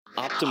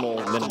Optimal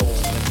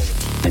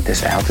minimalism. At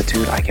this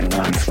altitude, I can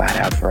run flat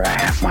out for a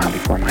half mile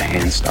before my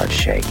hands start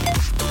shaking.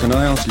 Can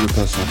I answer your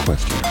personal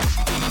question?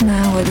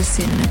 Now would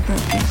seem an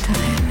appropriate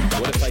time.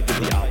 What if I did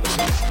the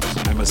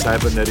opposite? I'm a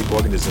cybernetic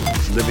organism,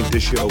 living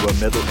tissue over a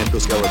metal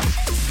endoskeleton.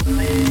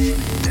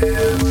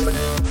 Tim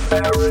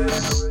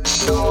Ferriss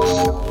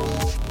Show.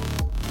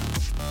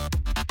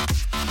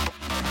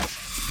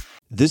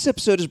 This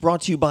episode is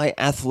brought to you by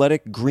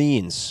Athletic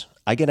Greens.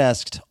 I get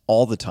asked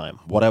all the time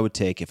what I would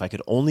take if I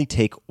could only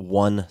take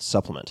one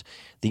supplement.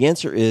 The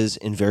answer is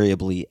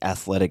invariably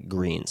Athletic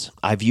Greens.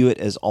 I view it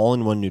as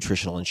all-in-one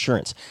nutritional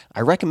insurance.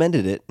 I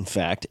recommended it, in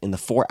fact, in the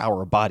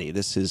 4-Hour Body.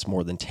 This is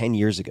more than 10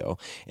 years ago,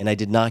 and I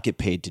did not get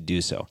paid to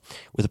do so.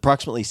 With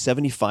approximately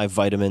 75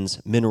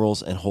 vitamins,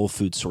 minerals, and whole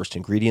food-sourced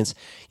ingredients,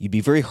 you'd be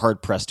very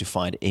hard-pressed to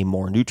find a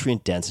more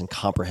nutrient-dense and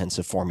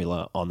comprehensive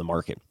formula on the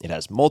market. It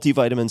has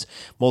multivitamins,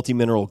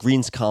 multi-mineral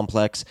greens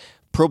complex,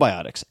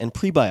 probiotics and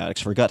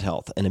prebiotics for gut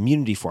health, an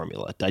immunity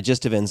formula,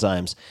 digestive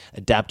enzymes,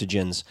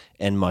 adaptogens,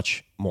 and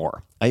much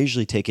more. I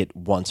usually take it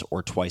once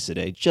or twice a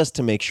day just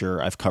to make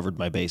sure I've covered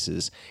my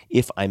bases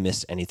if I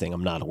missed anything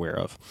I'm not aware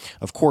of.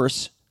 Of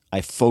course,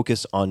 I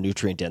focus on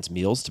nutrient-dense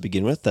meals to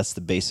begin with. That's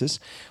the basis.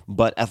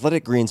 But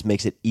Athletic Greens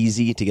makes it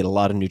easy to get a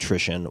lot of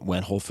nutrition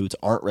when whole foods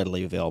aren't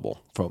readily available.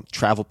 From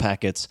travel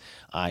packets,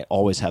 I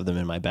always have them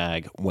in my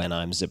bag when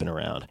I'm zipping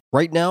around.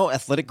 Right now,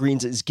 Athletic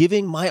Greens is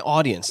giving my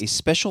audience a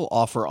special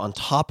offer on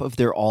top of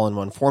their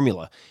all-in-one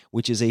formula,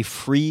 which is a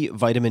free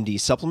vitamin D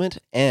supplement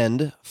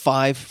and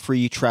 5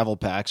 free travel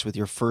packs with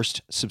your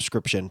first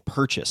subscription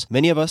purchase.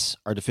 Many of us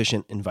are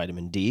deficient in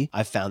vitamin D.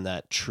 I've found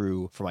that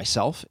true for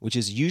myself, which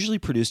is usually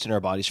produced in our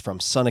bodies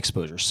from sun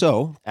exposure.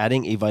 So,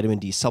 adding a vitamin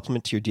D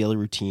supplement to your daily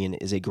routine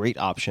is a great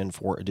option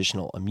for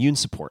additional immune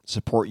support.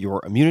 Support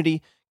your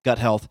immunity, gut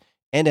health,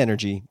 and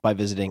energy by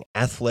visiting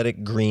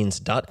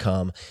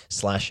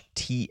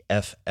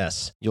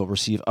athleticgreens.com/TFS. You'll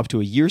receive up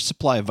to a year's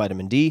supply of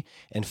vitamin D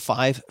and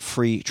 5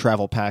 free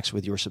travel packs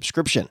with your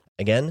subscription.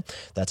 Again,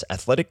 that's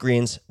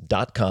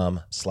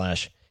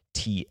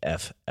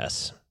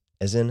athleticgreens.com/TFS,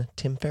 as in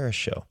Tim Ferriss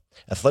Show.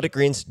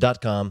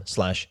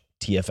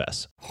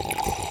 athleticgreens.com/TFS.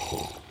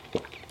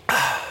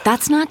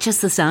 That's not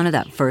just the sound of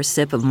that first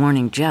sip of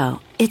Morning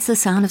Joe. It's the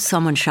sound of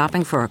someone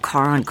shopping for a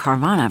car on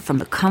Carvana from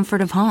the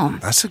comfort of home.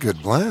 That's a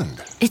good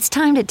blend. It's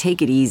time to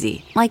take it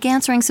easy, like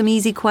answering some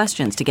easy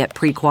questions to get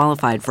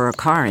pre-qualified for a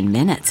car in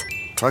minutes.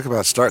 Talk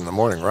about starting the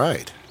morning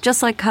right.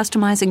 Just like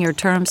customizing your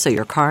terms so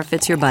your car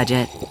fits your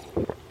budget.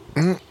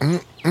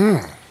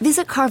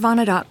 Visit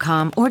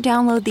Carvana.com or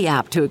download the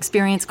app to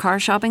experience car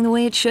shopping the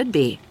way it should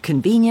be.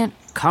 Convenient,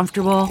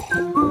 comfortable.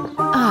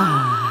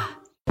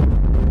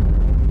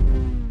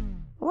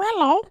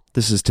 Hello.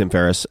 This is Tim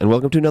Ferriss, and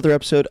welcome to another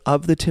episode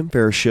of The Tim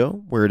Ferriss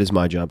Show, where it is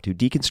my job to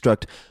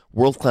deconstruct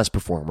world-class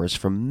performers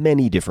from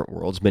many different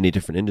worlds, many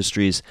different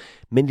industries,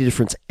 many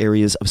different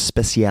areas of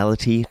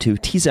speciality to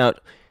tease out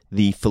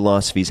the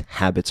philosophies,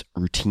 habits,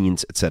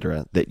 routines,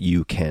 etc. that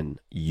you can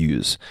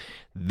use.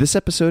 This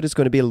episode is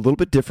going to be a little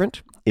bit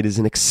different. It is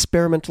an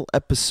experimental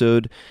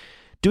episode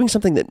doing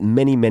something that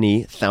many,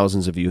 many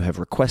thousands of you have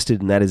requested,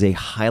 and that is a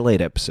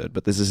highlight episode.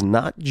 But this is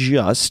not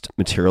just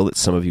material that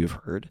some of you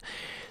have heard.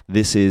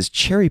 This is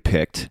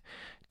cherry-picked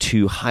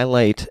to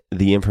highlight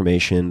the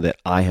information that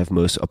I have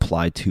most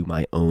applied to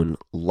my own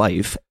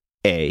life,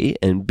 A,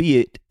 and B,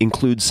 it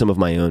includes some of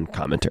my own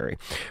commentary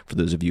for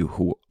those of you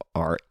who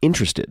are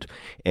interested.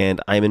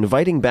 And I'm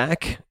inviting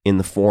back in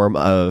the form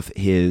of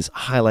his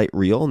highlight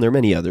reel, and there are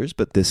many others,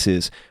 but this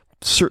is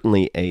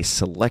certainly a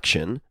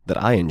selection that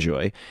I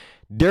enjoy,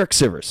 Derek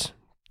Sivers.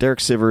 Derek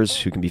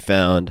Sivers, who can be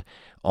found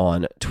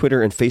on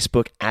Twitter and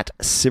Facebook at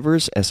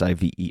Sivers,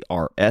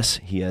 Sivers.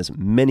 He has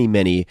many,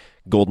 many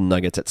golden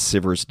nuggets at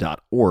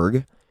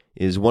Sivers.org,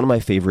 is one of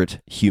my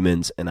favorite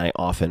humans, and I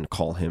often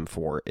call him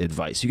for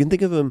advice. You can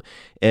think of him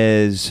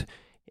as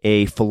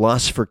a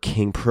philosopher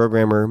king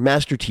programmer,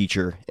 master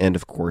teacher, and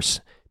of course,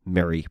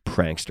 merry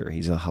prankster.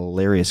 He's a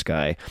hilarious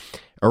guy.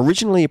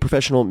 Originally a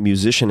professional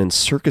musician and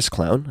circus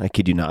clown, I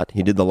kid you not,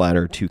 he did the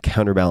latter to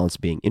counterbalance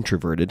being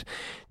introverted.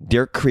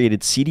 Derek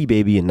created CD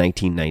Baby in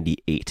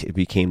 1998. It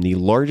became the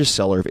largest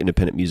seller of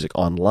independent music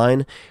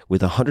online,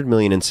 with $100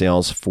 million in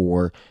sales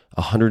for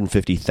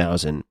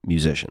 150,000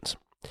 musicians.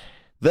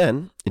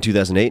 Then, in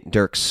 2008,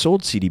 Derek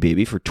sold CD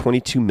Baby for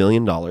 $22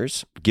 million,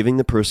 giving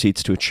the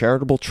proceeds to a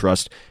charitable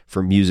trust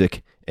for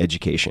music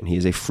education. He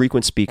is a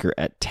frequent speaker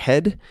at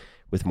TED,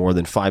 with more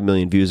than 5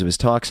 million views of his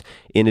talks.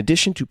 In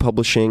addition to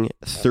publishing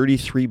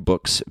 33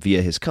 books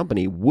via his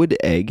company, Wood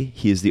Egg,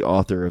 he is the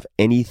author of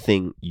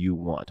Anything You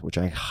Want, which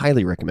I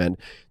highly recommend.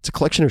 It's a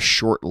collection of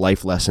short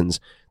life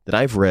lessons that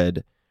I've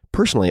read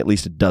personally at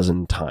least a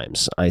dozen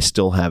times. I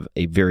still have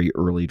a very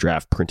early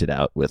draft printed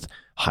out with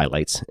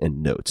highlights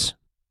and notes.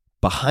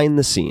 Behind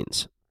the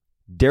scenes,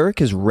 Derek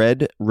has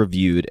read,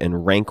 reviewed,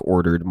 and rank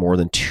ordered more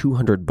than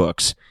 200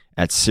 books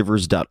at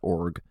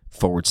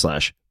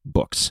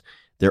Sivers.org/books.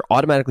 They're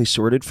automatically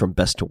sorted from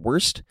best to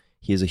worst.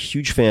 He is a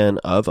huge fan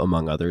of,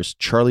 among others,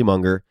 Charlie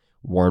Munger,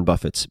 Warren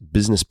Buffett's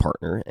business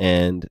partner.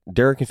 And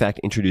Derek, in fact,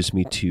 introduced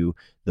me to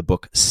the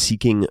book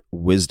Seeking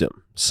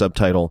Wisdom,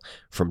 subtitle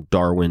From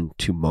Darwin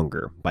to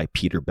Munger by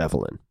Peter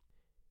Bevelin.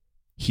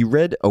 He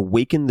read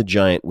Awaken the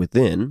Giant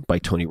Within by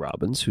Tony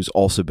Robbins, who's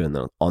also been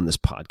on this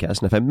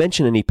podcast. And if I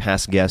mention any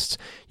past guests,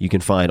 you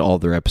can find all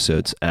of their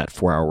episodes at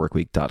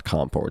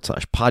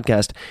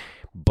 4hourworkweek.com/podcast.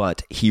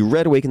 But he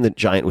read Awaken the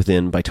Giant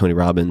Within by Tony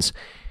Robbins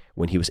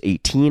when he was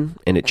 18,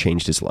 and it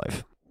changed his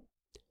life.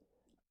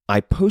 I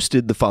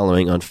posted the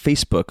following on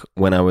Facebook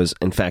when I was,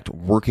 in fact,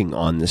 working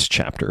on this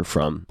chapter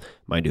from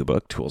my new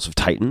book, Tools of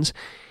Titans,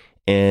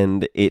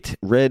 and it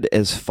read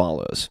as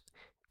follows,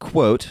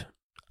 quote,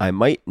 I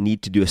might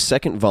need to do a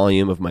second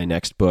volume of my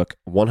next book,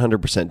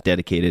 100%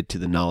 dedicated to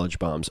the knowledge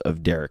bombs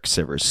of Derek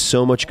Sivers.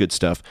 So much good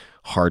stuff,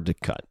 hard to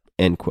cut,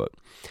 end quote.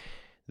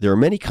 There are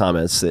many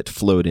comments that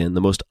flowed in.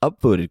 The most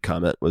upvoted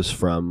comment was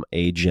from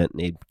a gent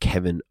named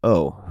Kevin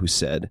O, who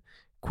said,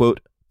 quote,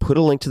 put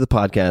a link to the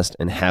podcast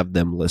and have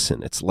them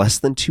listen. It's less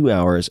than 2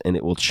 hours and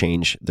it will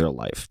change their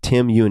life.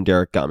 Tim, you and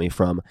Derek got me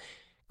from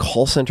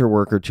call center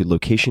worker to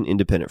location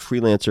independent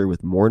freelancer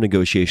with more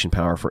negotiation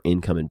power for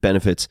income and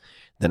benefits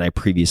than I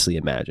previously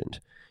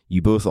imagined.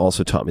 You both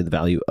also taught me the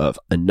value of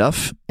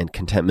enough and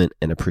contentment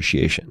and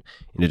appreciation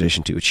in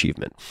addition to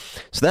achievement.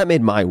 So that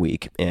made my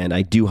week, and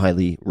I do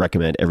highly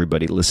recommend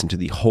everybody listen to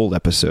the whole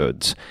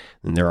episodes.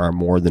 And there are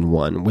more than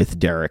one with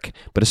Derek,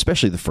 but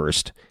especially the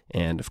first.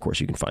 And of course,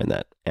 you can find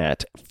that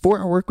at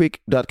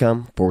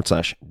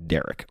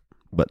 4hourworkweek.com/Derek.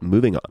 But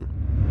moving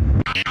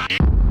on.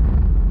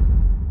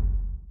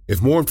 If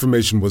more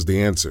information was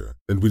the answer,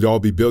 then we'd all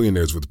be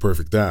billionaires with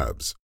perfect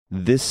abs.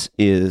 This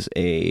is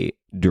a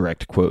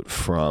direct quote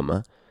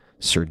from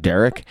Sir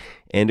Derek,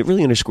 and it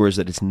really underscores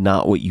that it's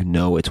not what you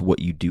know, it's what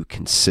you do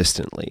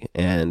consistently.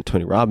 And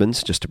Tony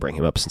Robbins, just to bring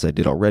him up since I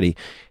did already,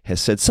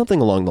 has said something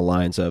along the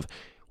lines of,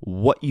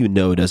 what you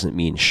know doesn't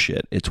mean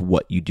shit. It's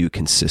what you do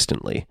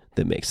consistently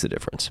that makes the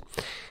difference.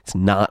 It's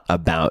not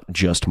about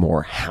just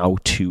more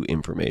how-to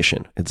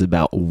information. It's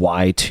about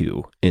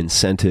why-to,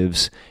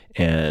 incentives,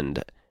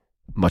 and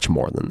much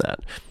more than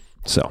that.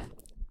 So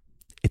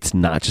it's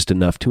not just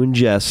enough to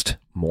ingest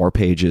more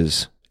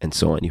pages and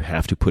so on. You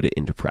have to put it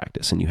into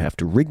practice, and you have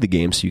to rig the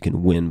game so you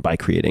can win by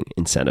creating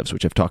incentives,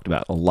 which I've talked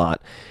about a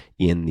lot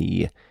in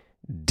the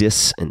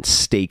dis and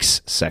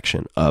stakes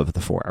section of the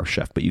 4-Hour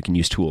Chef. But you can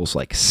use tools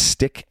like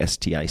Stick,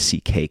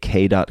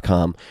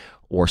 STICKK.com,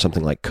 or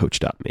something like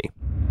Coach.me.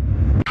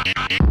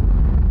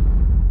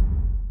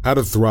 How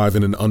to thrive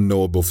in an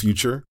unknowable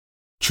future?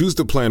 Choose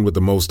the plan with the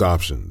most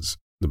options.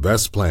 The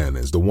best plan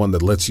is the one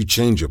that lets you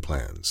change your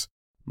plans.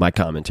 My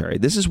commentary.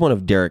 This is one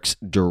of Derek's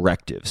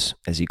directives,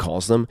 as he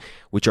calls them,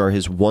 which are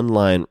his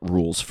one-line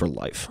rules for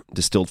life,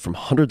 distilled from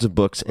hundreds of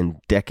books and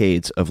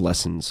decades of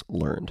lessons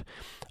learned.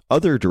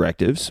 Other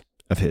directives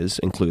of his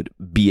include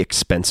be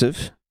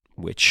expensive,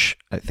 which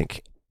I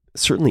think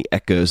certainly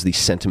echoes the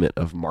sentiment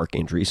of Mark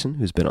Andreessen,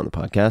 who's been on the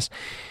podcast.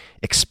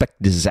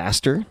 Expect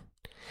disaster,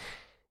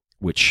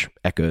 which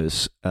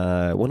echoes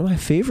one of my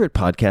favorite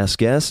podcast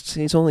guests.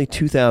 He's only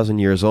 2,000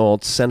 years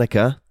old,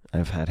 Seneca.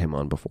 I've had him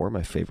on before,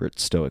 my favorite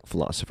Stoic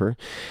philosopher.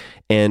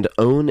 And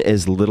own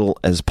as little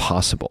as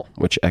possible,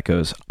 which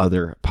echoes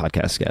other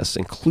podcast guests,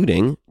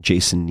 including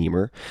Jason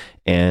Niemer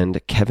and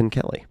Kevin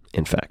Kelly,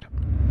 in fact.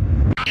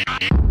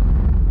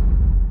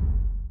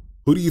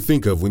 Who do you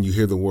think of when you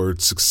hear the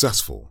word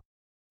successful?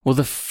 Well,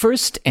 the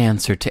first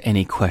answer to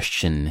any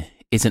question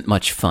isn't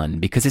much fun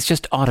because it's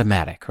just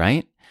automatic,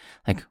 right?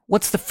 Like,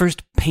 what's the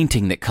first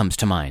painting that comes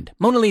to mind?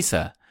 Mona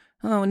Lisa.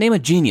 Oh, name a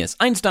genius.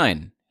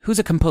 Einstein. Who's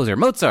a composer?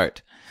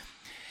 Mozart.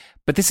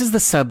 But this is the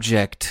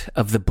subject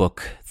of the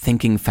book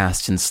Thinking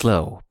Fast and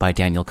Slow by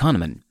Daniel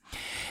Kahneman.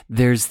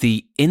 There's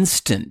the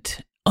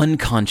instant,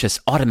 unconscious,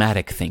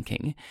 automatic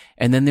thinking,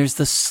 and then there's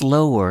the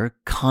slower,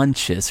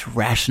 conscious,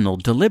 rational,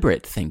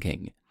 deliberate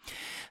thinking.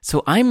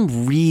 So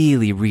I'm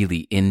really,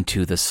 really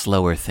into the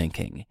slower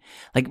thinking,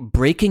 like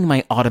breaking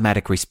my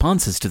automatic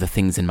responses to the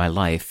things in my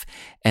life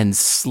and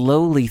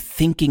slowly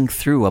thinking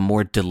through a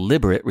more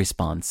deliberate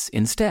response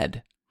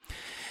instead.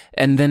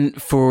 And then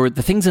for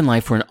the things in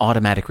life where an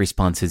automatic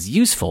response is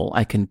useful,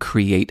 I can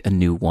create a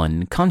new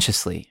one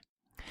consciously.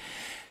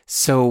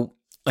 So,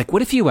 like,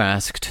 what if you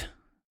asked,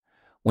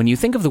 when you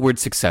think of the word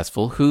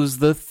successful, who's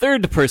the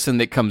third person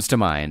that comes to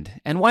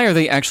mind? And why are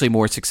they actually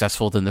more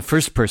successful than the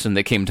first person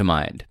that came to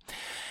mind?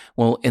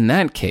 Well, in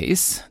that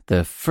case,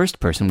 the first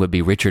person would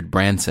be Richard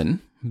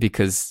Branson,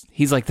 because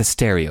he's like the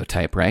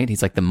stereotype, right?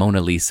 He's like the Mona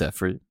Lisa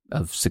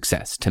of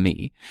success to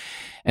me.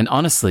 And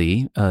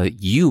honestly,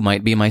 you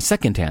might be my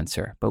second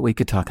answer, but we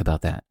could talk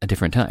about that a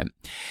different time.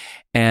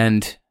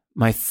 And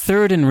my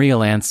third and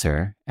real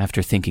answer,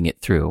 after thinking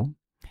it through,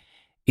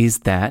 is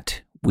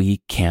that we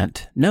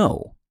can't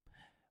know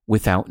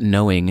without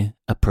knowing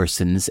a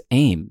person's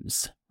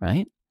aims,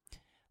 right?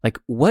 Like,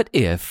 what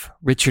if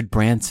Richard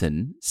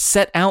Branson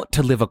set out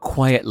to live a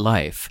quiet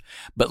life,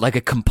 but like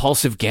a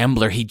compulsive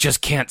gambler, he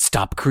just can't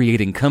stop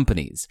creating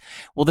companies?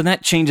 Well, then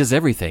that changes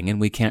everything, and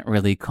we can't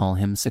really call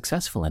him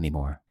successful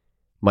anymore.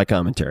 My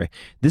commentary.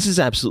 This is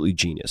absolutely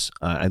genius.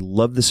 I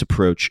love this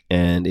approach,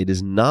 and it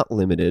is not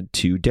limited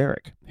to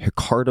Derek.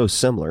 Ricardo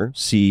Semler,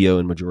 CEO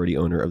and majority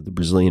owner of the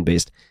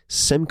Brazilian-based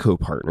Semco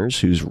Partners,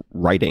 whose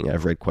writing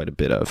I've read quite a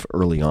bit of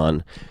early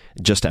on,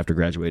 just after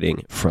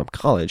graduating from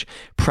college,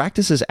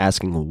 practices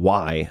asking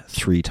why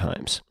 3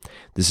 times.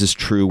 This is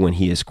true when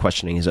he is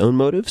questioning his own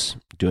motives,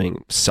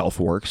 doing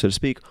self-work, so to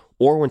speak,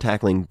 or when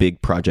tackling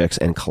big projects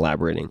and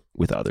collaborating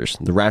with others.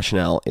 The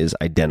rationale is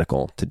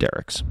identical to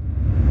Derek's.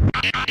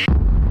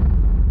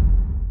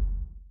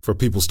 For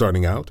people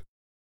starting out,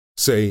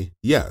 say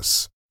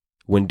yes.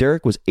 When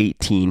Derek was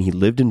 18, he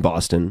lived in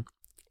Boston,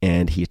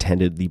 and he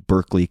attended the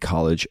Berklee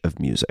College of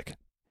Music.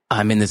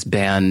 I'm in this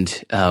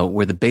band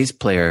where the bass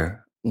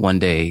player one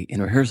day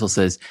in rehearsal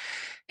says,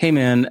 "Hey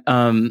man,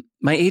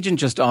 my agent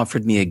just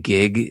offered me a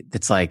gig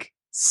that's like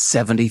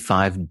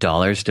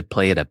 $75 to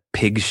play at a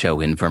pig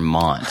show in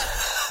Vermont."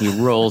 He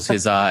rolls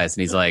his eyes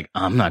and he's like,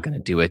 "I'm not going to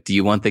do it. Do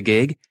you want the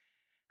gig?"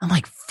 I'm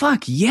like,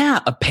 "Fuck yeah,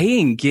 a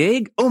paying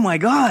gig? Oh my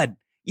God.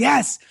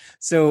 Yes."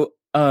 So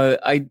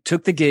I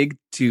took the gig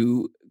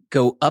to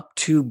go up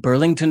to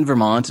Burlington,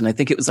 Vermont, and I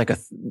think it was like a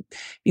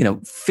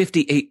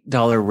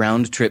 $58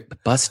 round trip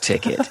bus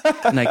ticket.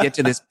 And I get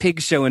to this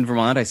pig show in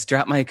Vermont. I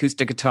strap my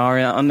acoustic guitar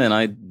on and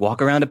I walk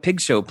around a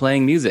pig show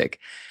playing music.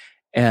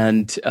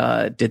 And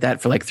did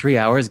that for like 3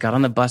 hours, got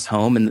on the bus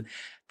home, and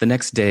the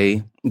next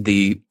day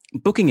the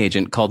booking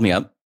agent called me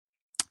up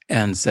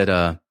and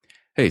said,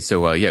 "Hey,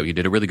 so you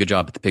did a really good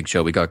job at the pig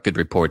show. We got good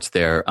reports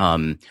there.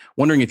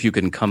 Wondering if you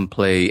can come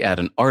play at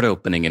an art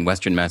opening in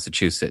Western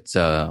Massachusetts.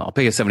 I'll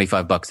pay you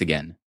 $75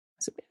 again."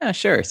 I said, "Yeah,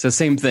 sure." So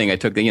same thing. I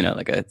took the,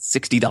 like a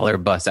 $60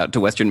 bus out to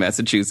Western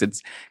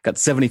Massachusetts, got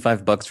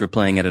 $75 for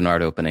playing at an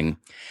art opening.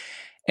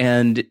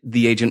 And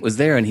the agent was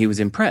there and he was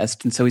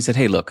impressed. And so he said,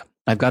 "Hey, look,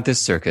 I've got this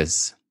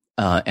circus,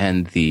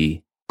 and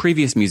the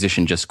previous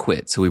musician just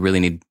quit. So we really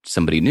need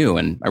somebody new.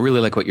 And I really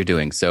like what you're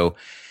doing. So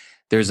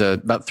there's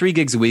about 3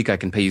 gigs a week. I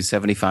can pay you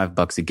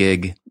 $75 a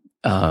gig.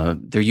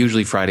 They're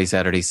usually Friday,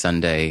 Saturday,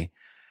 Sunday.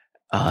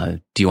 Do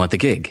you want the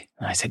gig?"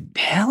 And I said,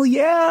 "Hell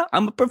yeah.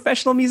 I'm a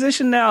professional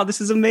musician now. This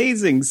is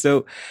amazing."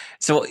 So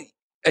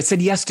I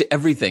said yes to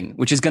everything,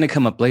 which is going to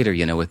come up later,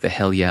 with the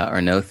hell yeah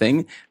or no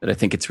thing, that I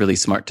think it's really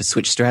smart to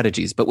switch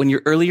strategies. But when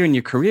you're earlier in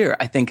your career,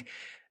 I think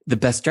the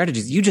best strategy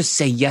is you just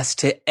say yes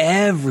to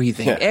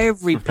everything,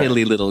 every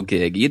piddly little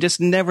gig. You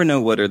just never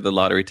know what are the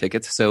lottery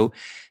tickets. So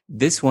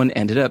this one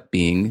ended up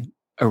being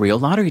a real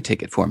lottery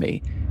ticket for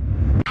me.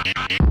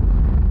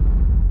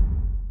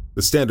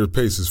 The standard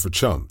pace is for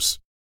chumps.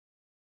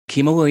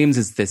 Kimo Williams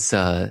is this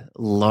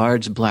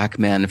large black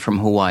man from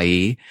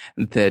Hawaii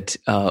that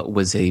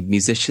was a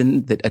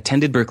musician that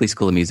attended Berklee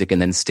School of Music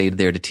and then stayed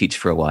there to teach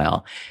for a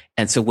while.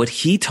 And so what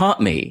he taught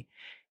me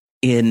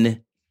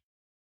in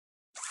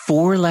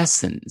 4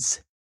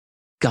 lessons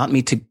got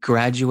me to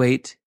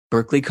graduate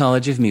Berklee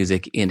College of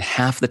Music in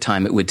half the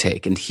time it would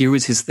take. And here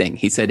was his thing.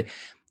 He said,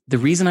 "The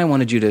reason I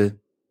wanted you to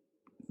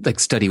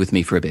study with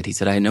me for a bit," he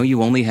said, "I know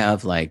you only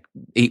have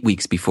 8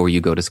 weeks before you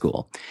go to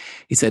school."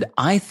 He said,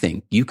 "I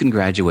think you can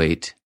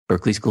graduate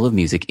Berklee School of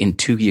Music in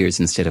 2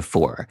 years instead of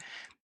 4.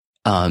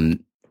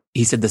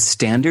 He said, "The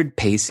standard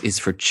pace is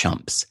for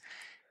chumps."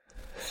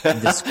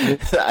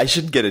 I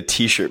should get a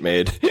T-shirt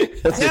made.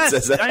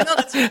 Yes, I know.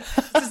 This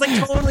is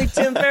totally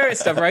Tim Ferriss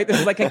stuff, right?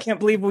 This is I can't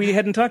believe we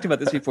hadn't talked about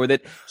this before,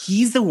 that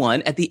he's the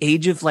one at the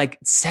age of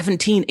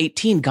 17,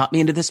 18 got me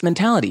into this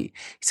mentality.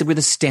 He said, where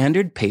the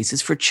standard pace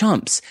is for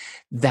chumps.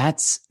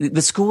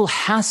 The school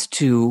has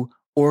to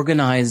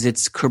organize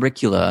its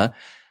curricula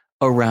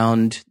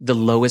around the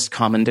lowest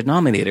common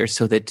denominator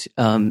so that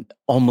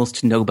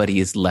almost nobody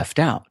is left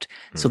out.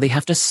 So they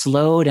have to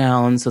slow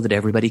down so that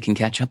everybody can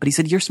catch up. But he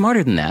said, "You're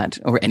smarter than that,"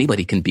 or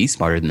anybody can be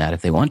smarter than that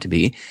if they want to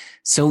be.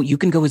 So you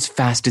can go as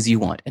fast as you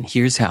want. And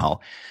here's how.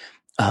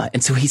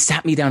 And so he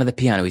sat me down at the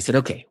piano. He said,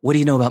 "Okay, what do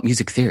you know about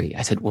music theory?"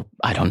 I said, "Well,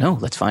 I don't know.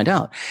 Let's find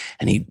out."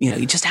 And he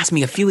just asked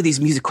me a few of these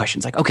music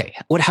questions, like, "Okay,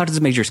 how does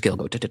a major scale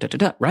go?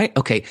 Right?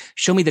 Okay,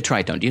 show me the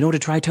tritone. Do you know what a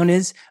tritone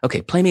is?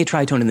 Okay, play me a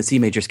tritone in the C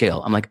major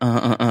scale." I'm like,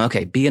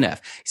 okay, B and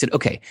F. He said,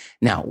 "Okay,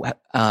 now,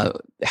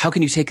 how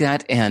can you take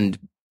that and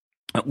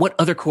what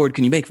other chord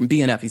can you make from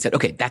B and F?" He said,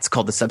 "Okay, that's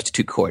called the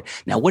substitute chord.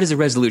 Now, what is a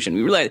resolution?"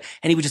 We realized,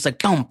 and he was just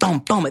boom, boom,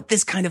 boom at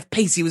this kind of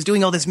pace. He was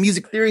doing all this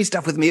music theory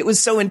stuff with me. It was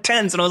so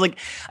intense. And I was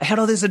I had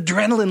all this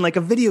adrenaline like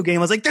a video game.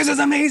 I was like, "This is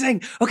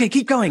amazing. Okay,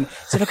 keep going."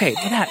 I said, "Okay,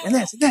 and that, and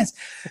this, and this."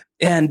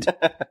 And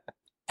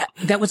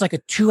that was like a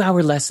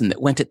 2-hour lesson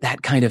that went at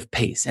that kind of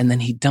pace. And then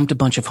he dumped a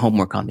bunch of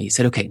homework on me. He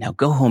said, "Okay, now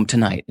go home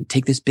tonight and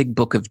take this big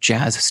book of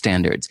jazz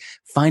standards.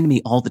 Find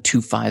me all the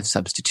 2/5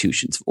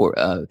 substitutions or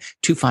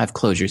 2/5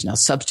 closures. Now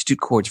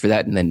substitute chords for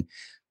that. And then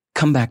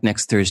come back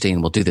next Thursday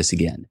and we'll do this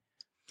again."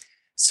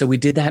 So we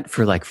did that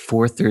for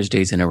 4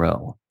 Thursdays in a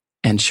row.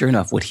 And sure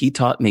enough, what he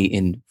taught me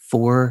in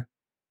 4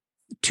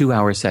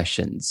 2-hour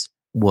sessions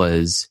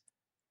was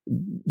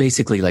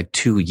basically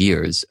 2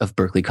 years of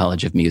Berklee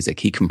College of Music.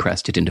 He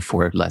compressed it into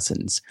 4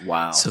 lessons.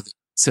 Wow.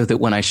 So that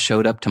when I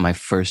showed up to my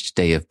first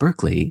day of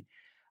Berklee,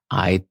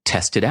 I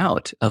tested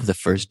out of the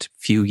first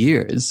few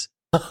years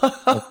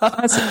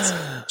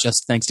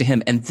just thanks to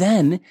him. And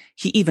then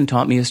he even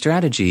taught me a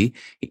strategy.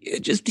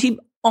 He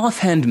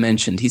offhand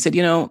mentioned, he said,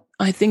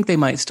 I think they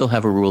might still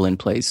have a rule in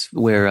place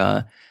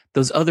where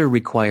those other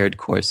required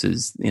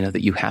courses,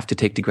 that you have to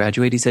take to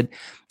graduate. He said,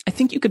 I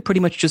think you could pretty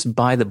much just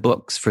buy the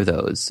books for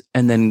those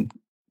and then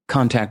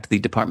contact the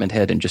department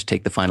head and just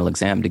take the final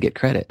exam to get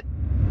credit.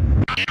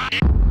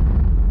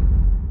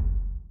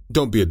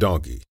 Don't be a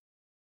donkey.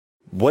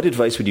 What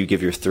advice would you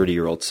give your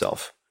 30-year-old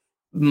self?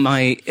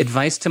 My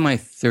advice to my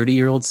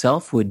 30-year-old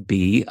self would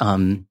be,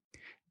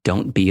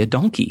 don't be a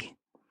donkey.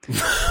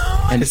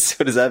 And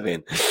what does that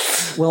mean?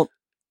 Well,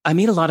 I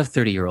meet a lot of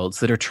 30-year-olds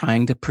that are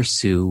trying to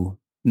pursue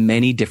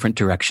many different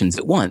directions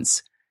at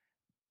once,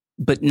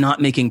 but not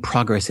making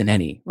progress in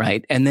any,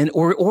 right? And then,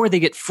 or they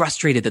get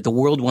frustrated that the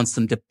world wants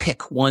them to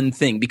pick one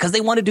thing because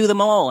they want to do them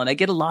all. And I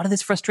get a lot of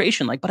this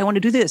frustration, like, but I want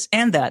to do this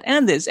and that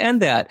and this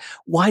and that.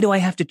 Why do I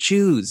have to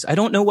choose? I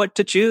don't know what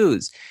to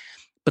choose.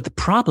 But the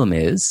problem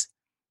is,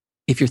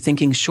 if you're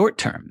thinking short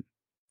term,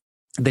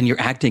 then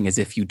you're acting as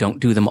if you don't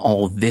do them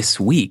all this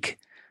week,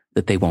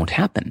 that they won't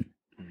happen.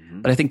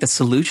 Mm-hmm. But I think the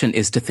solution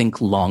is to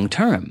think long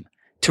term,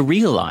 to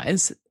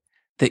realize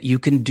that you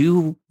can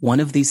do one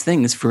of these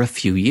things for a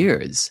few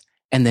years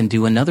and then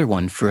do another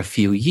one for a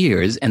few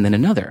years and then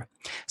another.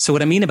 So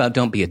what I mean about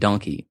don't be a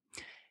donkey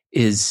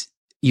is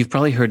you've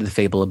probably heard the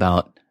fable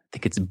about, I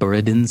think it's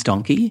Buridan's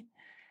donkey,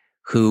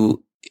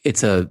 who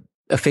it's a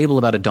fable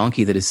about a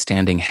donkey that is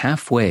standing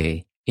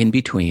halfway in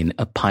between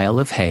a pile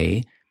of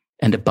hay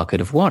and a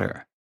bucket of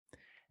water.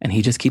 And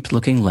he just keeps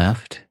looking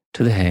left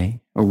to the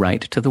hay or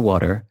right to the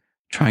water,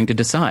 trying to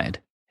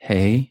decide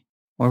hay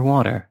or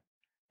water,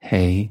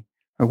 hay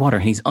or water.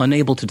 And he's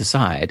unable to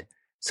decide.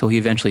 So he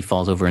eventually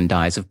falls over and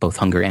dies of both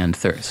hunger and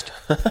thirst.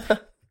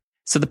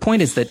 So the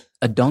point is that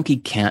a donkey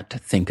can't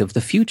think of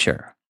the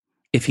future.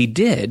 If he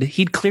did,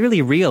 he'd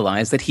clearly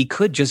realize that he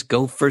could just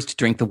go first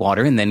drink the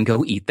water and then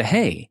go eat the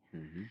hay.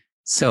 Mm-hmm.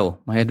 So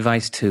my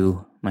advice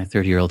to my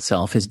 30-year-old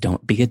self is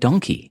don't be a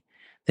donkey.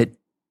 That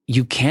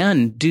you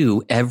can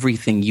do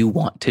everything you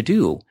want to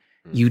do.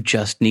 You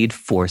just need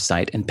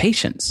foresight and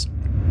patience.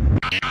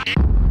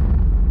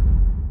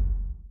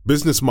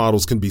 Business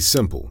models can be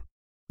simple.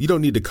 You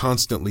don't need to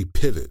constantly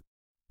pivot.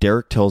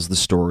 Derek tells the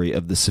story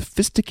of the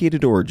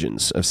sophisticated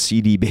origins of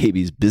CD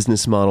Baby's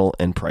business model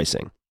and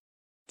pricing.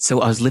 So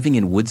I was living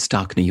in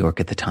Woodstock, New York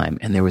at the time,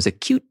 and there was a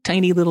cute,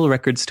 tiny little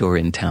record store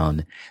in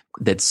town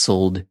that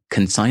sold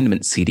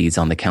consignment CDs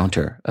on the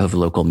counter of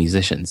local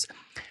musicians.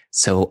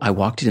 So I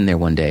walked in there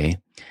one day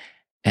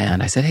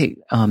and I said, hey,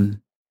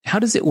 how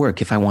does it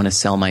work if I want to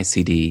sell my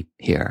CD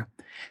here?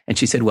 And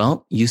she said,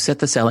 well, you set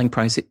the selling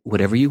price at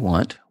whatever you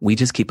want. We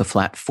just keep a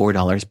flat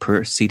 $4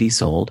 per CD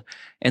sold,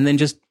 and then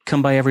just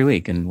come by every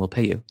week and we'll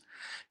pay you.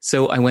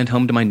 So I went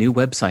home to my new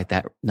website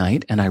that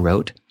night and I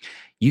wrote,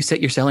 you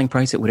set your selling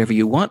price at whatever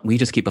you want. We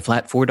just keep a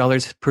flat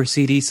 $4 per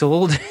CD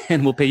sold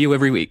and we'll pay you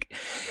every week.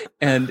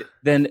 And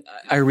then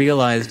I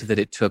realized that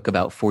it took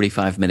about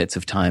 45 minutes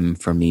of time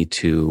for me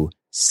to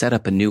set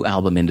up a new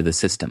album into the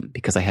system,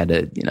 because I had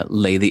to,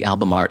 lay the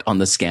album art on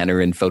the scanner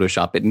and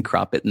Photoshop it and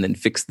crop it and then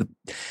fix the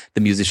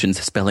musicians'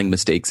 spelling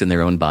mistakes in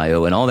their own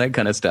bio and all that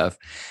kind of stuff.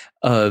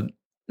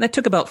 That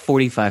took about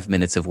 45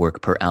 minutes of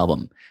work per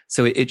album.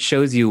 So it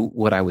shows you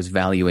what I was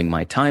valuing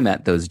my time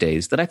at those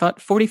days, that I thought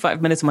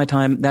 45 minutes of my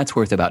time, that's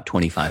worth about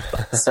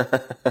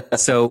 $25.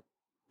 So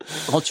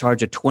I'll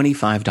charge a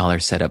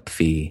 $25 setup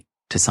fee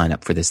to sign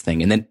up for this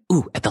thing. And then,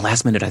 at the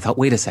last minute, I thought,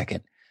 wait a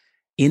second.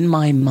 In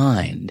my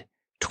mind,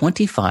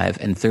 25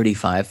 and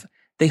 35,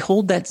 they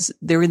hold that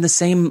they're in the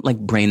same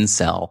brain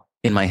cell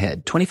in my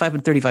head. 25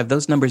 and 35,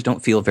 those numbers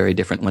don't feel very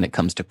different when it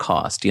comes to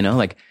cost,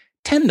 like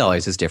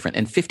 $10 is different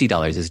and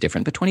 $50 is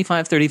different, but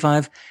 25,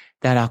 35,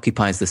 that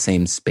occupies the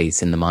same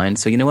space in the mind.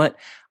 So you know what?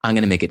 I'm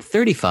going to make it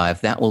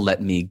 35. That will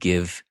let me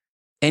give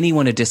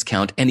anyone a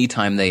discount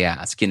anytime they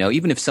ask.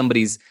 Even if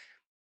somebody's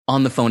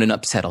on the phone and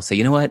upset, I'll say,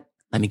 you know what?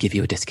 Let me give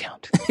you a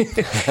discount.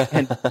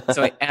 And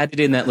so I added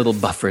in that little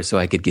buffer so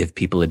I could give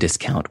people a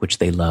discount, which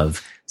they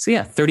love. So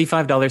yeah,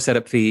 $35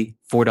 setup fee,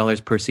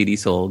 $4 per CD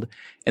sold.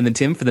 And then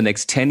Tim, for the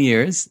next 10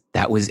 years,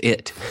 that was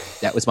it.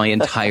 That was my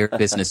entire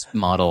business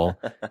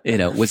model,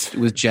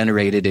 was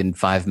generated in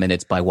 5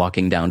 minutes by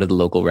walking down to the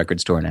local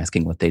record store and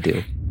asking what they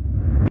do.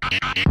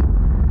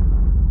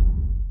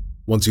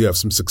 Once you have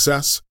some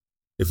success,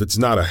 if it's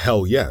not a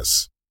hell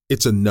yes,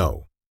 it's a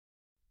no.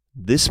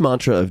 This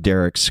mantra of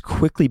Derek's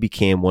quickly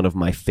became one of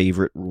my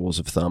favorite rules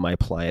of thumb. I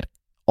apply it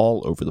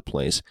all over the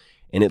place,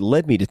 and it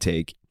led me to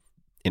take,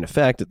 in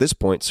effect, at this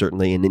point,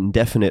 certainly an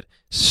indefinite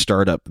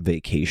startup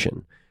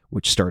vacation,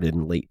 which started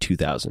in late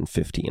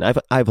 2015.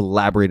 I've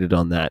elaborated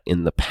on that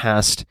in the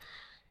past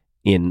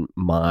in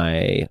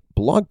my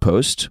blog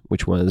post,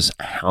 which was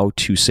how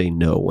to say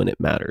no when it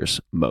matters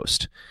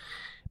most.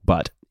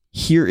 But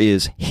here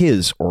is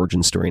his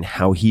origin story and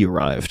how he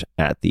arrived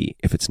at the,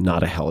 if it's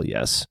not a hell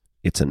yes,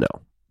 it's a no.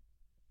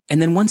 And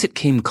then once it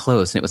came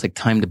close and it was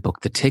time to book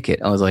the ticket,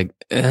 I was like,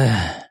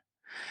 I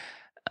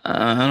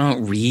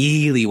don't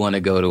really want to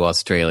go to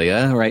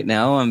Australia right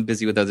now. I'm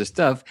busy with other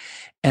stuff.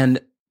 And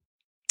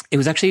It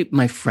was actually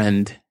my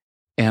friend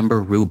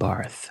Amber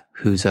Rubarth,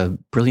 who's a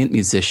brilliant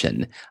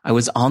musician. I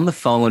was on the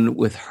phone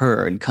with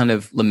her and kind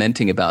of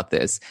lamenting about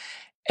this.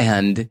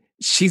 And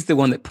she's the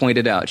one that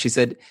pointed out, she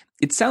said,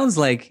 it sounds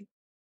like,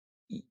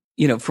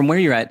 from where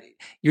you're at,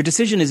 your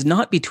decision is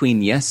not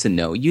between yes and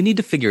no. You need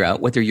to figure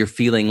out whether you're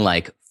feeling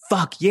like,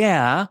 fuck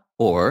yeah,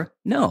 or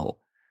no.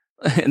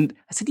 And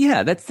I said,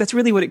 yeah, that's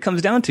really what it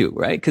comes down to,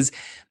 right? Because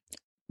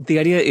the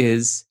idea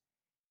is,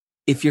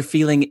 if you're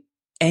feeling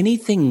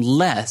anything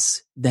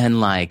less than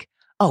like,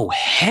 oh,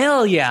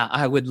 hell yeah,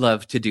 I would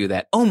love to do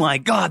that. Oh my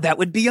God, that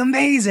would be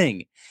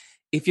amazing.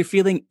 If you're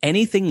feeling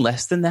anything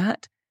less than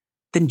that,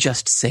 then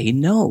just say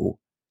no.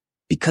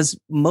 Because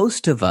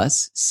most of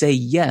us say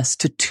yes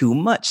to too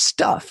much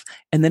stuff.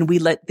 And then we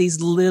let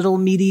these little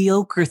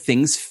mediocre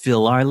things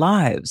fill our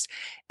lives.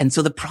 And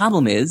so the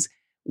problem is,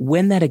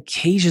 when that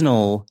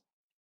occasional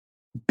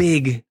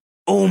big,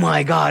 oh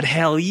my God,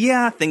 hell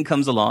yeah thing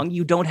comes along,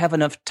 you don't have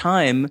enough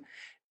time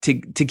to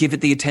give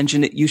it the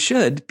attention that you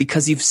should,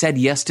 because you've said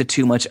yes to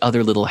too much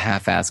other little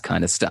half-ass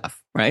kind of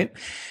stuff, right?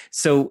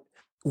 So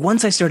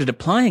once I started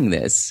applying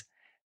this,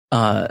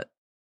 my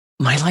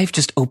life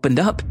just opened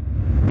up.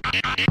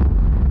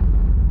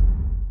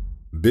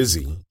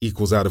 Busy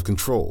equals out of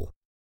control.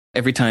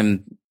 Every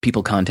time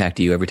people contact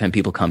you, every time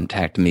people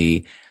contact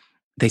me,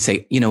 they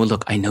say,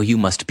 look, I know you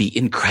must be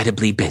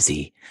incredibly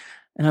busy.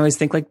 And I always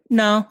think like,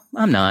 no,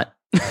 I'm not.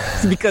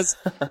 because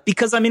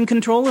I'm in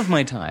control of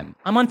my time.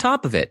 I'm on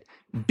top of it.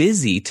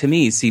 Busy to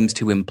me seems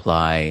to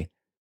imply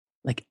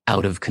like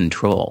out of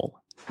control,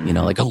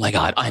 like, oh my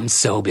God, I'm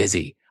so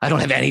busy. I don't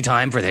have any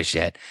time for this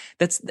shit.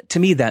 To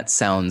me, that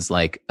sounds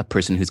like a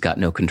person who's got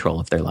no control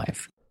of their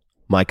life.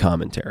 My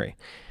commentary.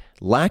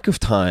 Lack of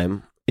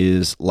time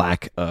is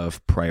lack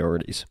of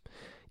priorities.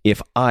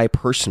 If I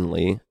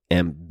personally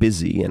am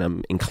busy, and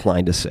I'm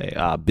inclined to say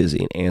busy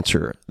and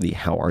answer the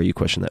how are you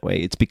question that way,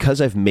 it's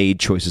because I've made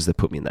choices that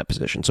put me in that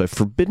position. So I've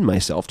forbidden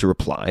myself to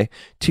reply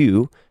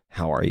to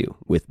how are you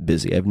with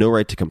busy. I have no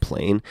right to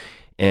complain.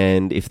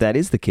 And if that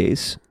is the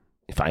case,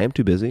 if I am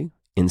too busy,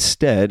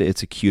 instead,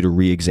 it's a cue to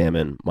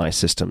re-examine my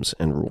systems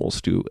and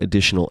rules, do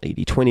additional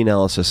 80-20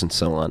 analysis and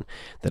so on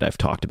that I've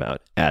talked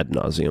about ad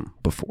nauseum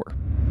before.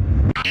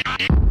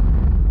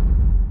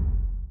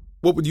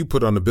 What would you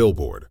put on a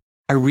billboard?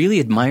 I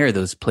really admire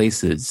those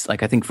places,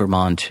 like I think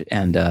Vermont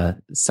and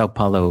Sao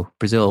Paulo,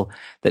 Brazil,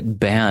 that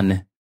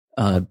ban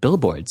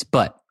billboards.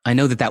 But I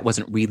know that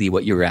wasn't really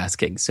what you were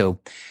asking. So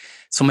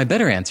my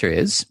better answer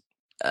is,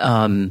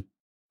 I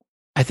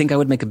think I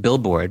would make a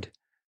billboard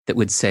that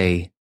would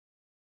say,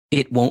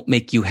 it won't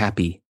make you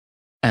happy.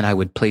 And I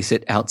would place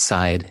it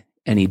outside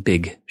any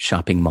big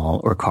shopping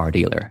mall or car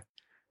dealer.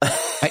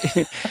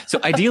 So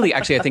ideally,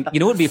 actually, I think,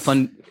 what would be a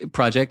fun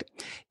project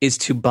is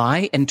to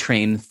buy and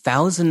train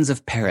thousands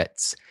of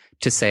parrots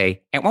to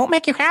say, it won't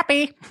make you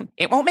happy.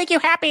 It won't make you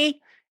happy.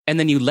 And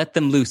then you let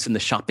them loose in the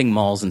shopping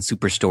malls and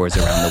superstores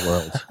around the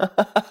world.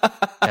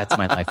 That's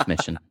my life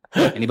mission.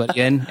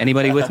 Anybody in?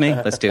 Anybody with me?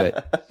 Let's do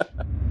it.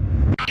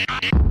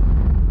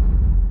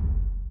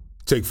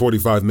 Take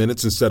 45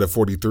 minutes instead of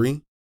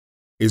 43?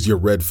 Is your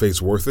red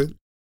face worth it?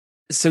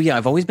 So yeah,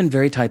 I've always been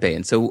very type A.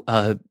 And so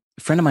a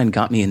friend of mine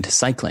got me into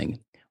cycling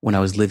when I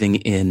was living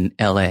in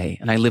LA.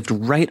 And I lived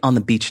right on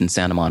the beach in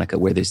Santa Monica,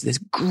 where there's this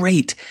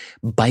great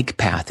bike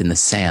path in the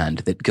sand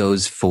that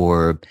goes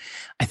for,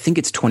 I think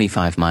it's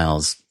 25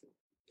 miles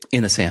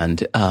in the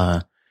sand.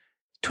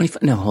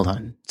 25, no, hold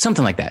on.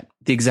 Something like that.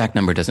 The exact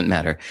number doesn't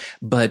matter.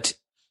 But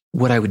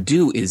what I would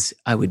do is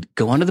I would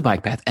go onto the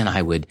bike path and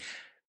I would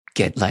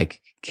get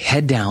like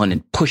head down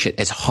and push it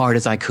as hard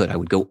as I could. I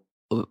would go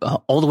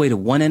all the way to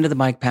one end of the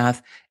bike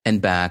path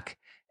and back,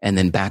 and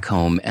then back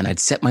home. And I'd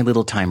set my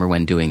little timer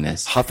when doing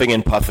this. Huffing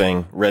and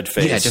puffing,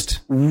 red-faced. Yeah,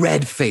 just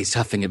red-faced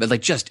huffing it, but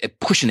like just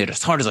pushing it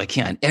as hard as I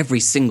can. Every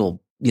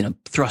single,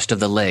 thrust of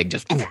the leg,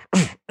 just.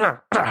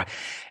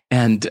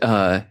 And,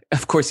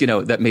 of course,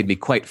 that made me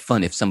quite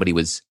fun if somebody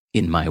was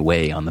in my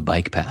way on the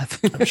bike path.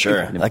 I'm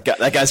sure.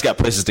 That guy's got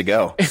places to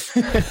go.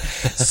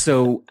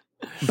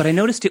 But I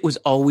noticed it was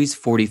always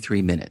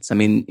 43 minutes. I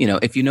mean,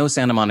 if you know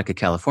Santa Monica,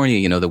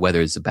 California, the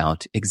weather is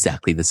about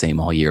exactly the same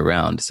all year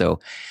round.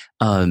 So,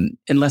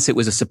 unless it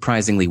was a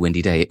surprisingly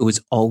windy day, it was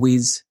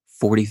always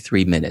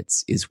 43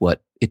 minutes is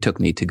what it took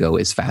me to go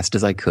as fast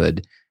as I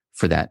could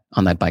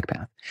on that bike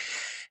path.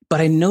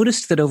 But I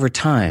noticed that over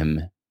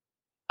time,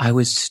 I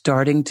was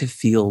starting to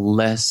feel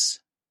less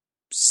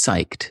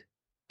psyched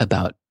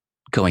about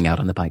going out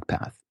on the bike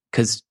path,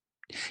 because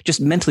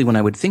just mentally, when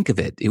I would think of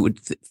it, it would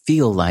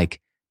feel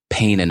like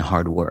pain and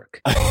hard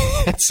work.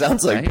 It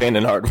sounds like pain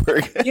and hard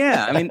work.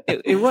 Yeah, I mean,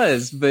 it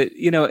was, but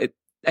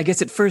I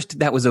guess at first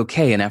that was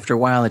okay. And after a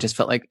while, I just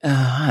felt like,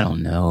 I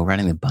don't know,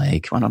 riding the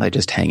bike. Why don't I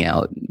just hang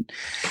out?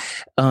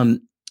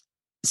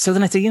 So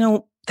then I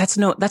said, that's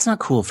not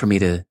cool for me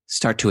to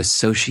start to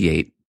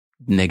associate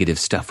negative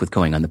stuff with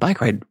going on the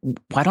bike ride.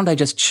 Why don't I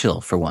just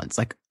chill for once?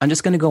 Like, I'm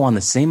just going to go on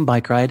the same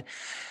bike ride,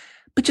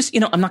 but just,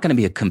 I'm not going to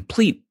be a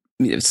complete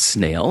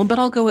snail, but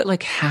I'll go at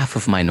like half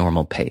of my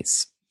normal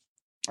pace.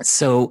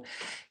 So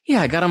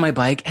I got on my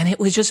bike and it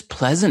was just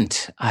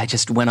pleasant. I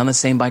just went on the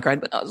same bike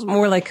ride, but I was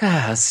more like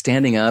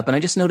standing up, and I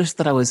just noticed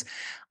that I was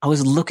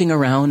looking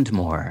around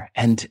more,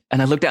 and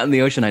I looked out in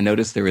the ocean. I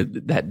noticed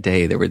that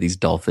day there were these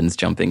dolphins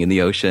jumping in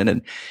the ocean,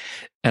 and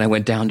I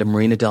went down to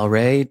Marina del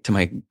Rey to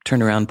my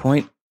turnaround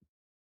point.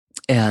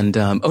 And,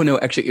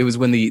 actually it was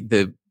when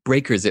the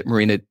breakers at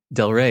Marina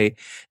del Rey,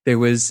 there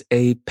was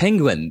a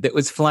penguin that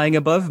was flying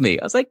above me.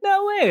 I was like,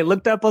 no way. I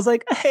looked up. I was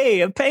like,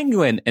 hey, a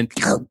penguin. And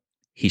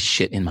he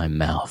shit in my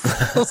mouth.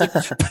 I was like,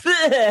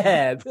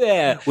 bleh,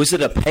 bleh. Was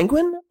it a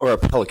penguin or a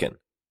pelican?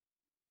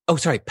 Oh,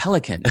 sorry,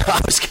 pelican.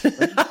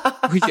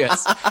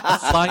 Yes, a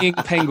flying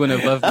penguin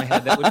above my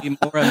head. That would be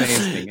more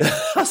amazing.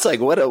 I was like,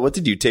 what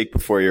did you take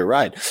before your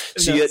ride?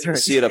 So you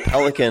had a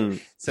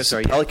pelican,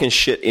 pelican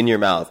shit in your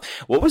mouth.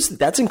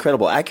 That's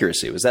incredible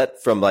accuracy. Was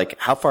that from like,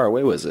 how far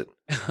away was it?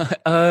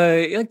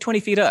 Like 20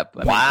 feet up.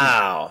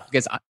 Wow.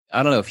 Because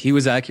I don't know if he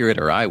was accurate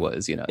or I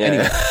was, Yeah.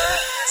 Anyway.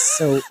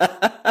 So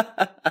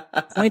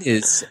the point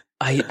is,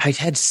 I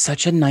had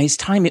such a nice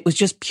time. It was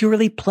just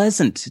purely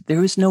pleasant.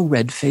 There was no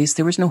red face.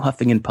 There was no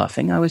huffing and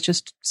puffing. I was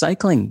just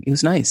cycling. It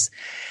was nice.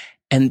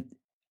 And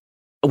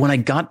when I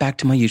got back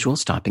to my usual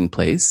stopping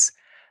place,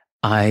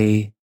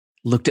 I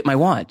looked at my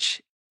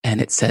watch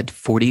and it said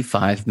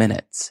 45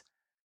 minutes.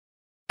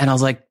 And I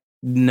was like,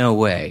 no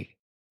way.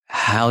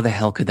 How the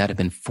hell could that have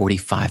been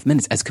 45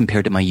 minutes as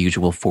compared to my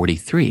usual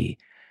 43?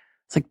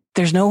 It's like,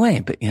 there's no way.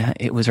 But yeah,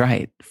 it was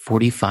right.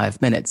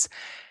 45 minutes.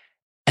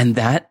 And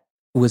that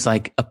was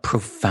like a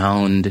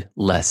profound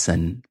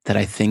lesson that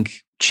I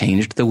think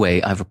changed the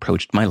way I've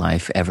approached my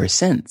life ever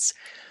since.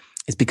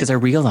 It's because I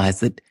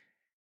realized that,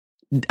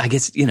 I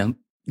guess,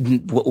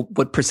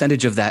 what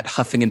percentage of that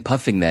huffing and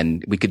puffing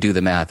then, we could do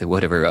the math,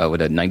 whatever,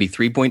 what a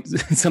 93 point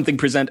something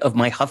percent of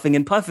my huffing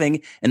and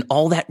puffing and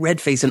all that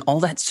red face and all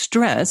that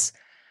stress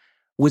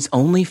was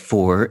only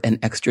for an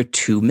extra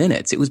 2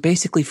 minutes. It was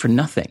basically for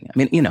nothing. I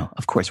mean,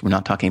 of course, we're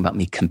not talking about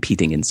me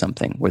competing in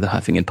something where the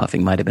huffing and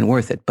puffing might have been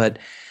worth it. But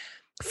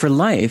for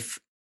life,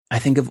 I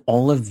think of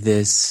all of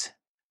this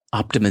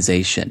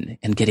optimization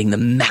and getting the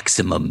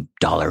maximum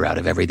dollar out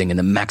of everything and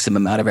the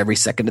maximum out of every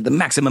second and the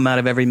maximum out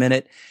of every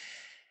minute.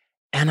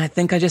 And I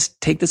think I just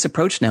take this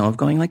approach now of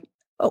going like,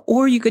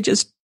 or you could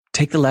just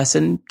take the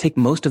lesson, take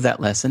most of that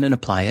lesson and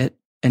apply it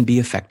and be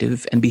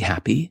effective and be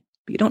happy.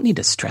 But you don't need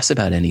to stress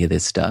about any of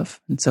this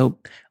stuff. And so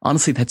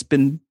honestly, that's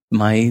been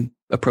my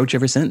approach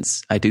ever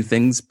since. I do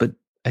things, but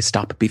I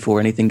stop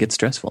before anything gets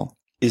stressful.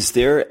 Is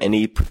there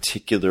any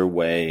particular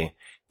way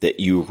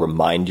that you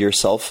remind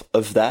yourself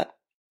of that,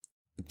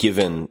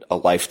 given a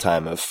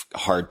lifetime of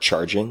hard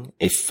charging?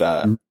 If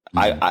I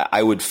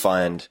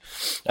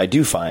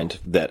do find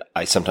that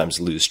I sometimes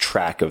lose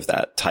track of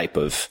that type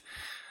of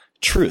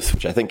truth,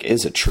 which I think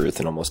is a truth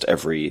in almost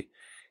every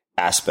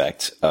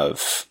aspect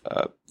of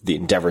the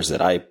endeavors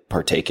that I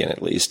partake in,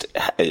 at least.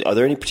 Are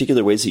there any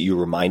particular ways that you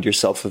remind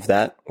yourself of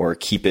that or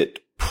keep it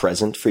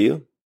present for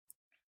you?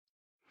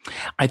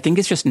 I think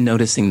it's just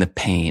noticing the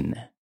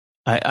pain.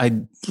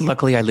 I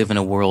luckily I live in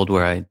a world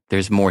where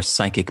there's more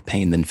psychic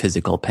pain than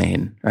physical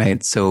pain,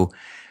 right? So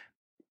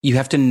you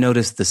have to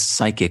notice the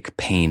psychic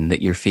pain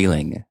that you're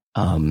feeling,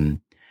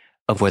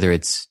 of whether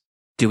it's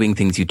doing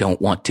things you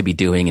don't want to be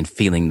doing and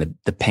feeling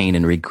the pain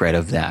and regret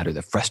of that, or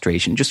the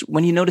frustration. Just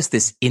when you notice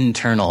this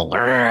internal,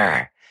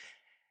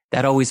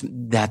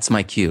 that's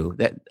my cue.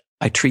 That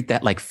I treat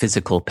that like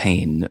physical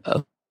pain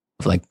of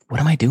like, what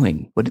am I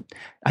doing?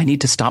 I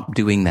need to stop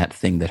doing that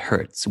thing that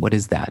hurts. What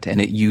is that? And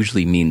it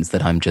usually means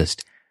that I'm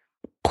just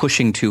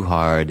pushing too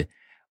hard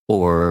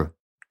or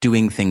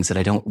doing things that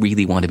I don't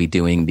really want to be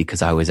doing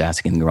because I was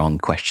asking the wrong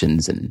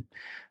questions and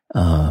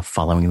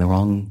following the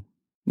wrong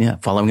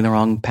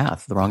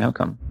path, the wrong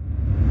outcome.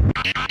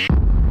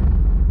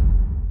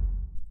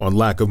 On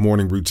lack of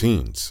morning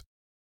routines.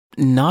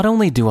 Not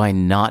only do I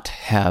not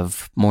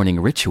have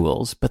morning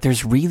rituals, but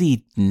there's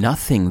really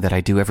nothing that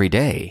I do every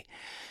day,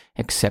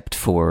 except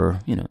for,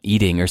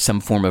 eating or some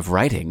form of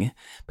writing.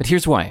 But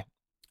here's why.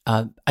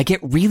 I get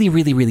really,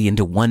 really, really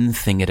into one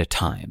thing at a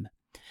time.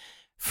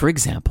 For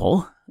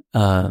example,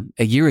 a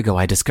year ago,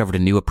 I discovered a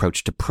new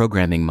approach to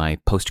programming my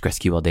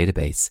PostgreSQL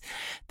database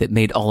that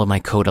made all of my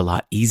code a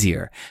lot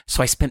easier.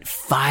 So I spent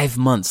 5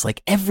 months,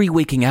 like every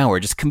waking hour,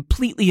 just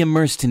completely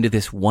immersed into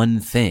this one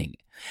thing.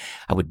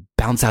 I would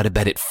bounce out of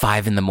bed at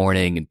 5 a.m.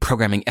 and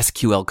programming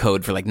SQL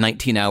code for like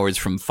 19 hours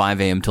from 5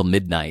 a.m. till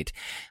midnight.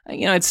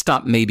 I'd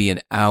stop maybe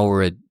an hour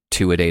or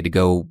two a day to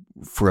go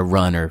for a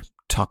run or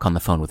talk on the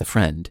phone with a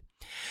friend.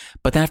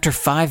 But after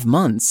 5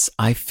 months,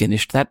 I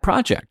finished that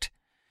project.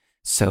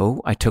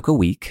 So I took a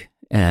week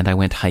and I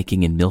went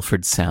hiking in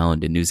Milford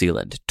Sound in New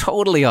Zealand,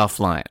 totally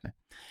offline.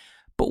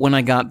 But when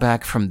I got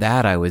back from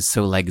that, I was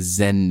so like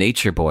Zen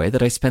nature boy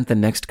that I spent the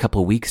next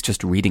couple weeks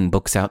just reading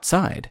books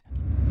outside.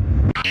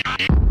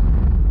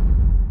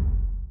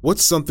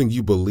 What's something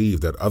you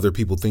believe that other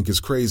people think is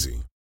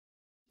crazy?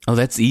 Oh,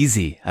 that's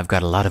easy. I've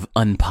got a lot of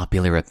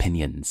unpopular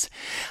opinions.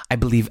 I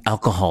believe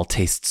alcohol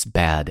tastes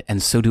bad,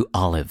 and so do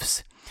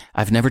olives.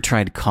 I've never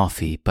tried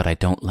coffee, but I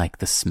don't like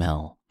the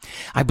smell.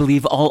 I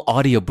believe all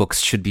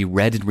audiobooks should be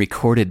read and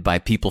recorded by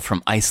people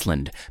from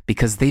Iceland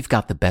because they've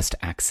got the best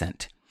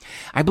accent.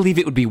 I believe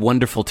it would be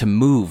wonderful to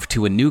move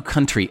to a new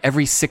country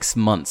every 6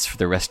 months for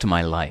the rest of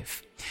my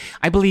life.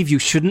 I believe you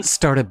shouldn't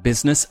start a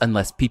business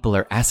unless people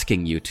are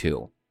asking you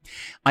to.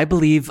 I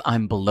believe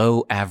I'm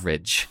below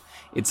average.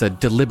 It's a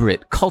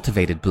deliberate,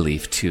 cultivated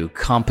belief to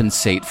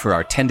compensate for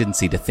our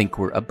tendency to think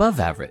we're above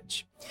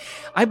average.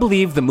 I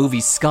believe the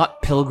movie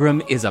Scott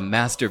Pilgrim is a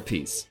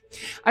masterpiece.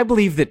 I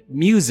believe that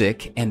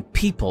music and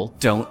people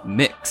don't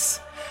mix.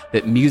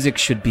 That music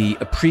should be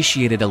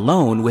appreciated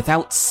alone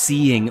without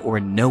seeing or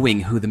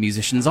knowing who the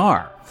musicians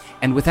are,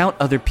 and without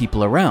other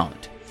people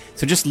around.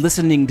 So just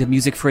listening to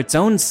music for its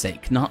own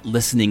sake, not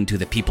listening to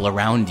the people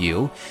around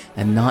you,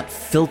 and not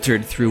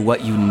filtered through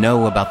what you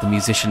know about the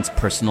musician's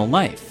personal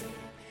life.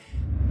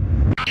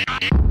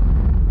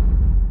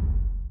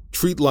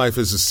 Treat life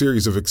as a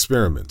series of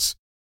experiments.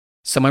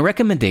 So my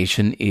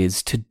recommendation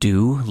is to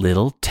do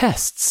little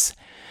tests.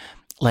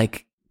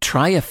 Like,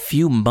 try a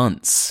few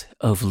months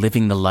of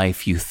living the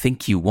life you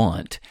think you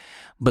want,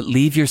 but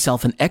leave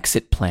yourself an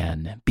exit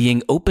plan,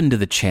 being open to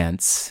the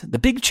chance, the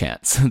big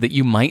chance, that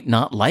you might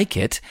not like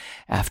it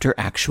after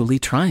actually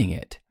trying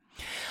it.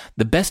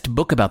 The best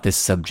book about this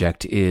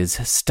subject is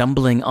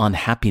Stumbling on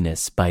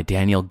Happiness by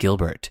Daniel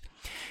Gilbert.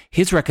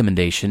 His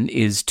recommendation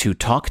is to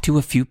talk to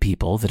a few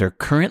people that are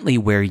currently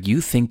where you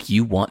think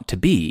you want to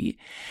be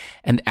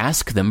and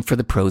ask them for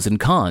the pros and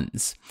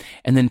cons,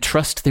 and then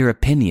trust their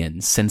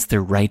opinions since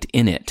they're right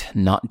in it,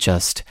 not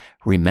just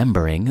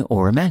remembering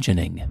or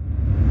imagining.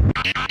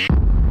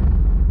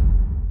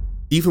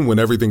 Even when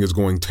everything is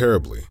going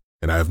terribly,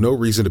 and I have no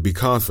reason to be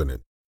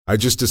confident, I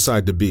just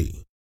decide to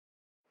be.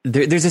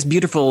 There's this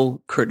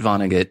beautiful Kurt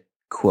Vonnegut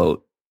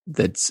quote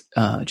that's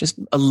just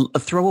a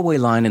throwaway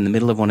line in the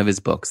middle of one of his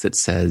books that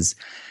says,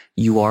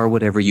 "You are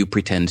whatever you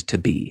pretend to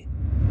be."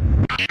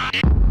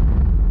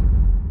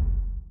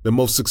 The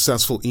most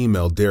successful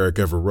email Derek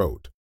ever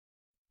wrote.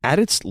 At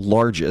its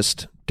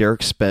largest,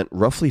 Derek spent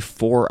roughly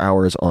 4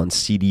 hours on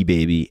CD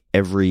Baby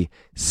every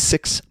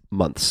 6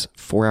 months.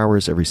 4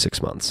 hours every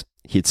 6 months.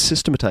 He had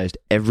systematized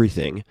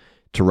everything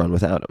to run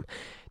without him.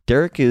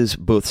 Derek is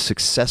both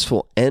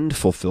successful and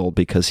fulfilled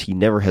because he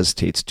never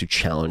hesitates to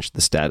challenge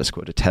the status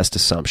quo, to test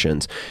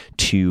assumptions,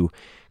 to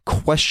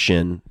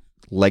question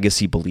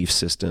legacy belief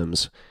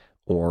systems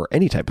or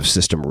any type of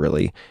system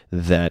really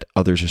that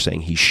others are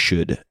saying he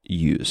should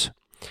use.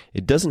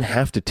 It doesn't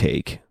have to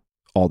take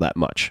all that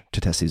much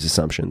to test these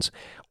assumptions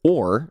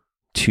or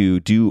to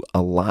do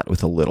a lot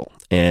with a little.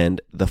 And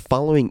the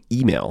following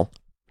email,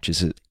 which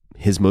is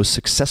his most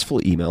successful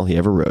email he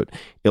ever wrote,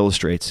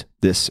 illustrates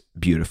this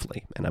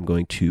beautifully. And I'm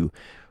going to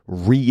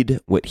read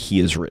what he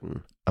has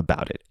written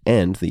about it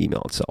and the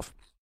email itself.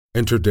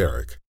 Enter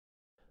Derek.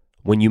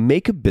 When you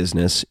make a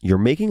business, you're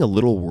making a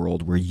little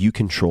world where you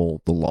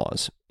control the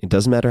laws. It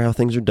doesn't matter how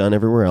things are done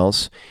everywhere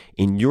else.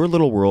 In your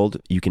little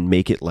world, you can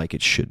make it like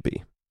it should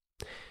be.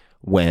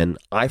 When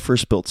I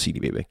first built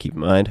CD Baby, keep in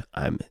mind,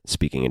 I'm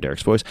speaking in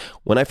Derek's voice.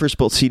 When I first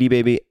built CD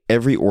Baby,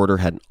 every order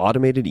had an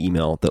automated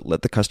email that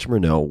let the customer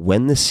know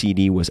when the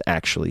CD was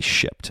actually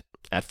shipped.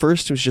 At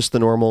first, it was just the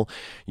normal,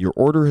 "Your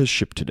order has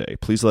shipped today.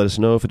 Please let us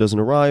know if it doesn't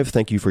arrive.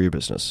 Thank you for your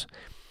business."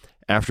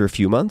 After a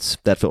few months,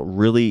 that felt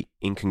really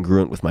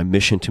incongruent with my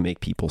mission to make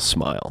people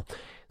smile.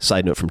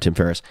 Side note from Tim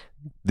Ferriss,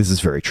 this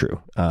is very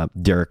true.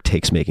 Derek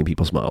takes making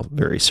people smile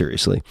very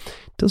seriously.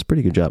 Does a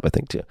pretty good job, I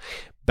think, too.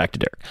 Back to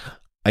Derek.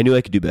 I knew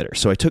I could do better,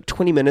 so I took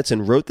 20 minutes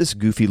and wrote this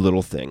goofy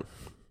little thing.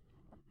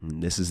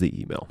 And this is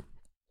the email.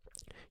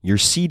 Your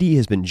CD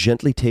has been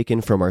gently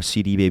taken from our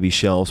CD Baby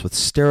shelves with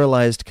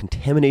sterilized,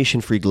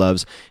 contamination-free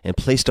gloves and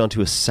placed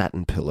onto a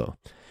satin pillow.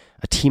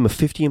 A team of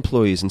 50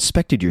 employees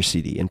inspected your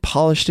CD and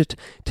polished it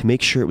to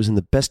make sure it was in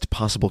the best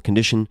possible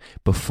condition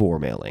before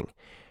mailing.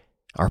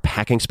 Our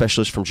packing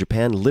specialist from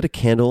Japan lit a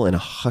candle and a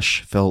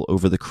hush fell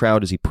over the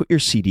crowd as he put your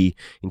CD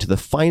into the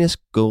finest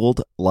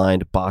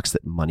gold-lined box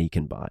that money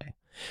can buy.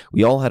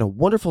 We all had a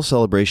wonderful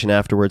celebration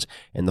afterwards,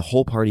 and the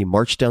whole party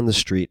marched down the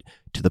street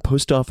to the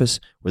post office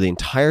where the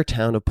entire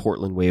town of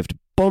Portland waved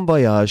bon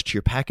voyage to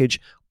your package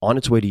on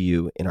its way to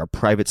you in our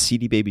private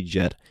CD Baby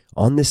jet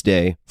on this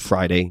day,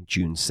 Friday,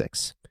 June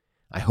 6th.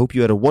 I hope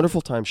you had a wonderful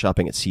time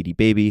shopping at CD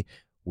Baby.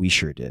 We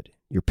sure did.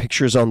 Your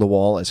picture is on the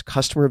wall as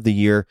Customer of the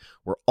Year.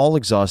 We're all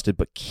exhausted,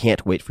 but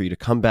can't wait for you to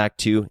come back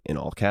to, in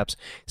all caps,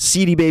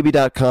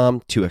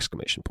 cdbaby.com, 2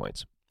 exclamation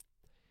points.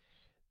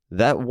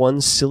 That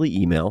one silly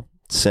email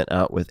sent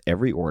out with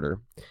every order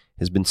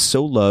has been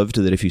so loved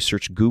that if you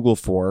search Google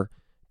for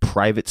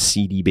private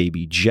CD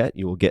Baby jet,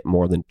 you will get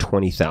more than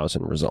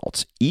 20,000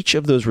 results. Each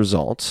of those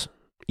results,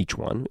 each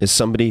one, is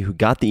somebody who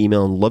got the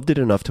email and loved it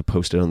enough to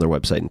post it on their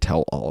website and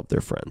tell all of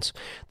their friends.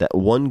 That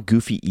one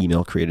goofy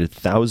email created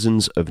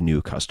thousands of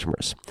new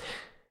customers.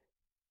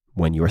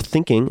 When you're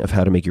thinking of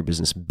how to make your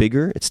business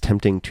bigger, it's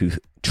tempting to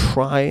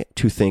try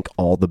to think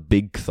all the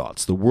big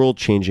thoughts, the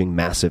world-changing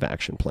massive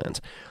action plans.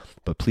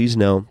 But please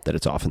know that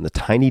it's often the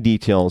tiny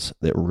details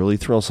that really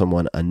thrill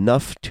someone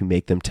enough to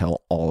make them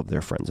tell all of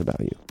their friends about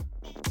you.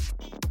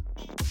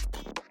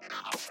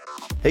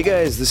 Hey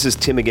guys, this is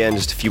Tim again.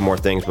 Just a few more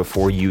things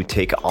before you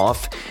take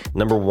off.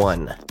 Number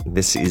one,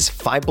 this is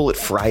 5 Bullet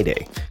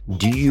Friday.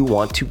 Do you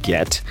want to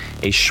get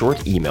a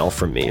short email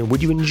from me?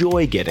 Would you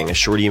enjoy getting a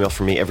short email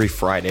from me every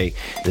Friday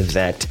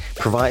that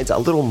provides a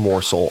little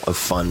morsel of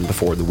fun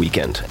before the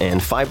weekend?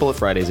 And 5 Bullet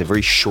Friday is a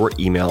very short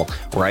email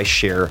where I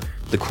share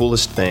the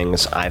coolest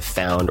things I've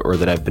found or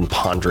that I've been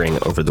pondering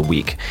over the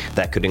week.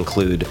 That could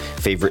include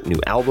favorite new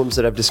albums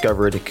that I've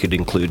discovered. It could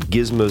include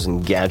gizmos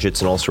and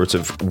gadgets and all sorts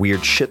of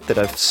weird shit that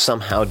I've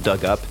somehow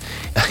dug up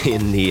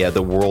in the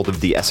world of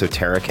the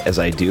esoteric as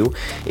I do.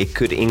 It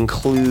could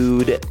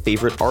include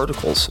favorite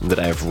articles that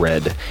I've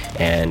read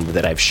and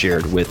that I've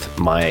shared with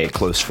my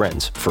close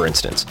friends, for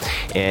instance.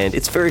 And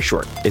it's very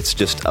short. It's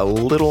just a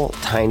little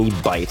tiny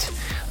bite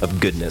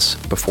of goodness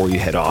before you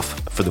head off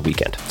for the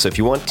weekend. So if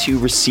you want to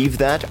receive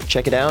that,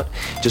 check it out.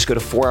 Just go to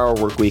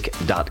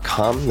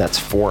 4hourworkweek.com. That's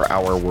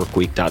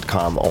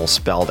 4hourworkweek.com, all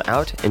spelled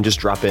out, and just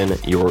drop in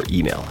your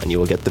email and you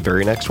will get the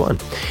very next one.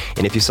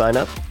 And if you sign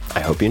up,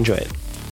 I hope you enjoy it.